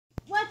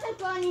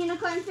Golden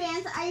Unicorn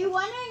fans, are you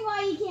wondering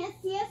why you can't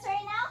see us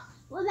right now?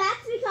 Well,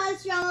 that's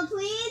because, drama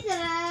please,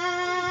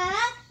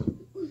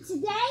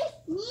 today,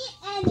 me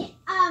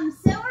and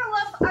Silver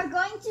Wolf are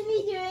going to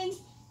be doing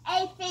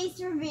a face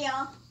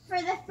reveal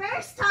for the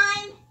first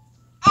time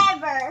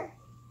ever.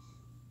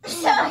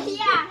 So,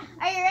 yeah,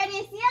 are you ready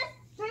to see us?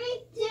 3,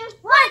 2,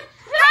 1,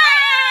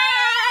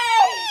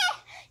 hi!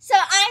 So,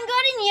 I'm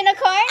Golden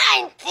Unicorn.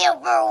 I'm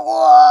Silver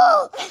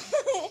Wolf.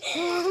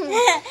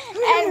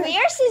 And we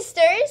are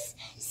sisters.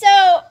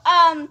 So,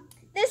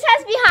 this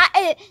has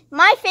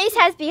my face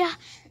has I can't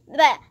say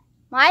it.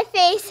 My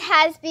face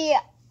has I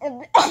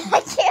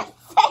can't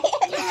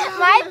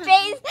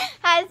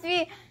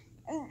say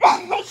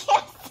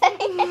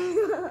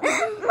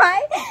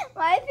it.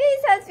 My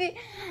face has been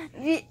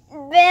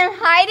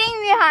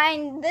hiding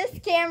behind this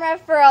camera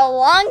for a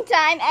long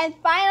time, and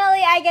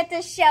finally I get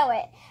to show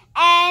it.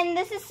 And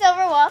this is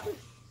Silver Wolf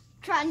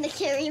trying to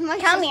carry my.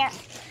 Come here.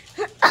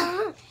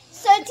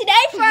 So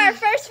today for our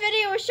first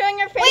video, we're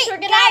showing our face. We're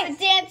gonna have a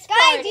dance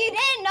party. Guys, you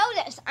didn't know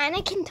this. I'm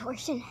a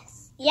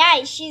contortionist.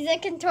 Yeah, she's a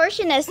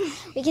contortionist.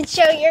 We can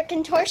show your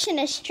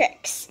contortionist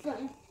tricks.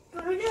 Okay.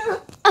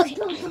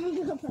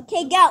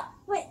 Okay, go.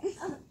 Wait.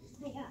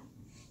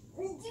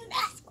 Let's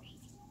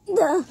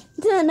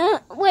do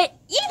that. Wait,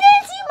 you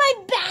didn't see my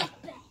back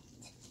bend.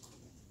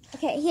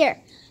 Okay,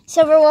 here.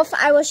 Silver Wolf,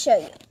 I will show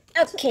you.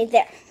 Okay,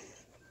 there.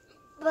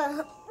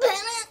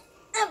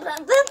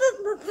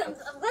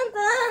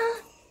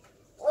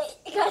 Wait,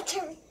 I gotta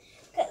turn.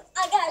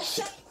 I gotta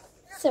show you.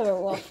 Silver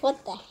Wolf,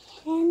 what the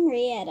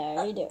Henrietta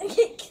are you doing?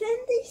 Okay, can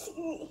they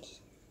see me?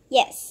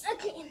 Yes.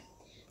 Okay,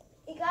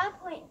 you gotta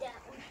point down.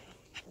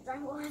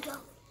 I'm gonna go.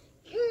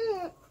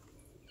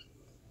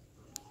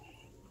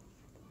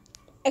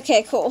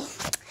 Okay, cool.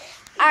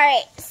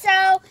 Alright,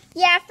 so,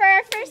 yeah, for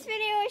our first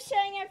video of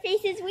showing our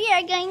faces, we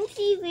are going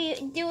to be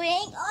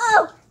doing,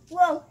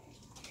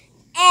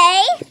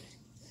 a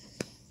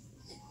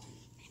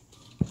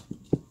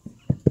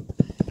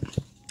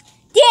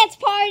dance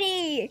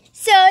party.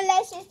 So,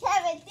 let's just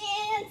have a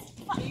dance.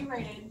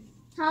 G-rated.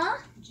 Huh?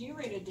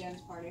 G-rated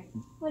dance party.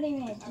 What do you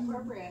mean?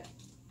 Appropriate.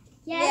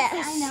 Yes,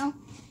 I know.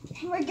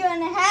 We're going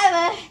to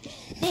have a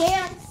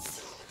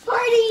dance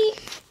party.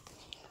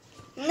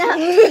 No.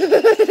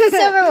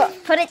 Silver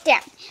Wolf, put it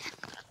down.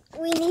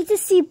 We need to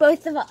see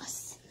both of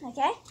us.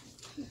 Okay?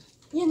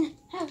 We're going to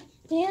have a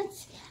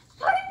dance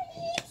party.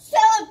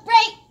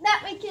 Celebrate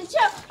that we can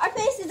show our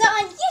faces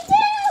on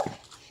YouTube.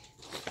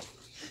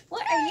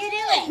 What are you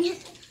doing?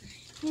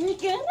 We're going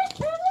to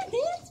have a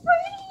dance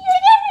party.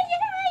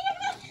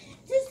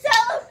 To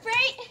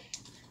celebrate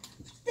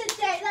the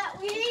day that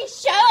we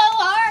show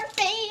our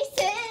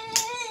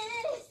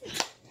faces.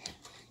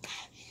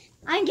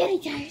 I'm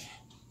getting tired.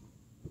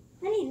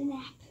 I need a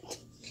nap.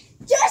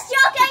 Just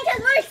joking,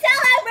 because we're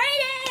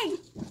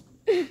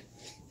celebrating!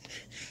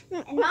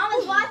 And Mom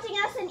is watching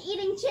us and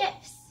eating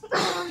chips.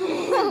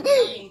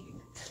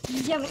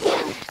 Yummy.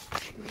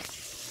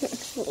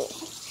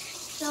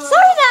 Sorry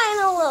that I'm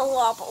a little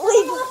wobbly.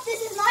 Wolf,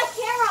 this is my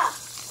camera.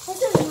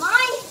 This is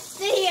my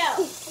video.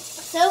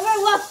 Silver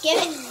Wolf, give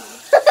it.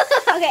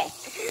 Okay.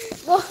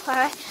 Well,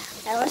 alright.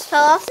 I almost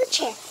fell off the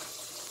chair.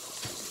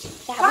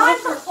 Time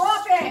for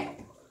coffee.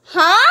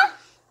 Huh?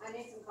 I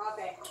need some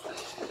coffee.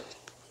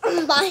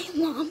 My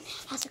mom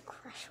has a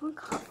crush on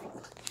coffee.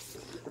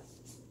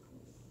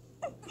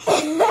 I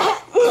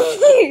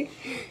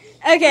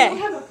Okay.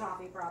 have a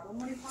coffee problem.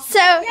 What are you talking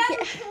So,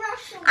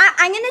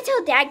 I'm going to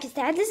tell Dad because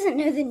Dad doesn't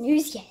know the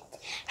news yet.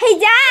 Hey,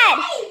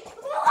 Dad!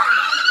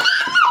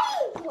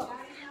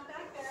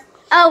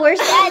 Oh, where's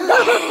Dad?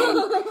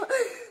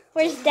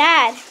 Where's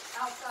Dad?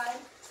 Outside.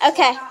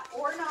 Okay,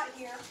 Or not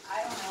here. I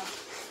don't know.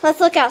 let's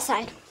look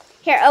outside.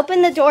 Here,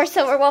 open the door,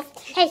 Silver Wolf.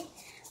 Hey,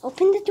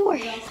 open the door.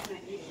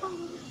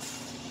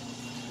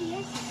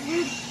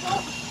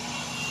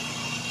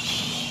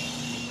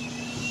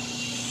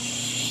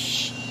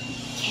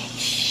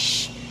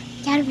 Shh.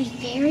 Gotta be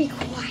very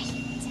quiet.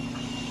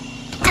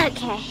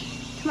 Okay,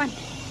 come on.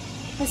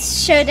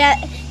 Let's show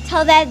Dad,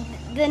 tell Dad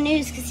the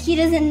news because he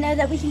doesn't know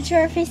that we can show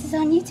our faces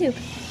on YouTube.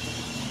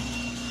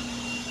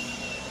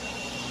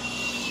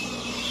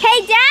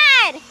 Hey,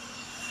 Dad!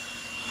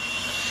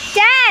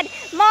 Dad,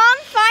 Mom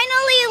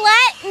finally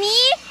let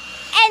me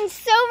and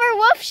Silver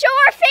Wolf show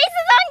our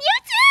faces on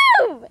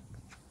YouTube!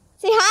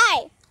 Say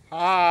hi.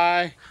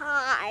 Hi.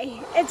 Hi.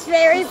 It's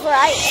very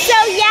bright. So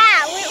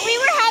yeah, we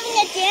were having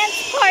a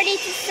dance party to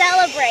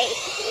celebrate.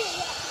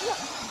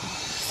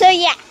 So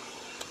yeah.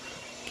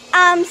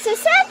 So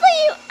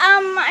sadly,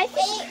 I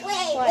think...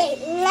 Wait,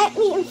 let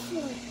me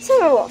inform.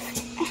 Silver Wolf.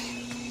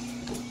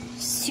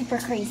 Super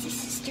crazy,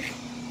 sister. Hey,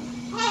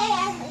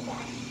 I heard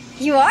that.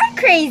 You are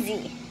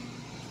crazy.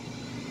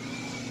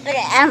 Look at I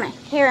have my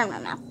hair in my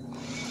mouth.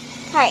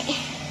 Alright.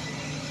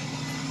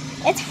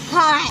 It's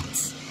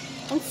hot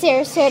in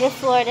Sarasota,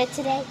 Florida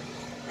today.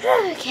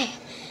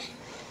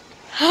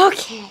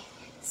 Okay.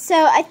 So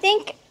I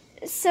think,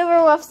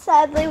 Silver Wolf,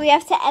 sadly we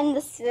have to end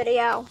this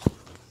video.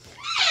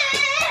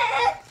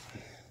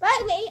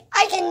 But wait,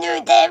 I can do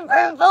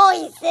different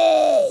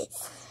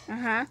voices.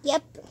 Uh-huh.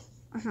 Yep.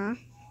 Uh-huh.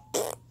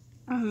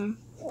 Uh-huh.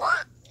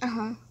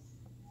 Uh-huh.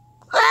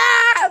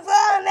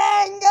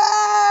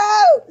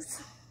 Flamingos!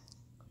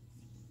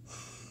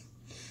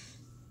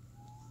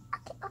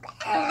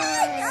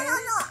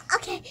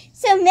 Okay,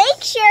 so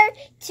make sure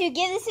to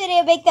give this video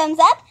a big thumbs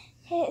up,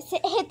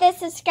 hit the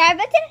subscribe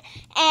button,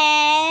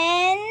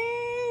 and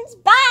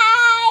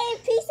bye!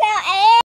 Peace out,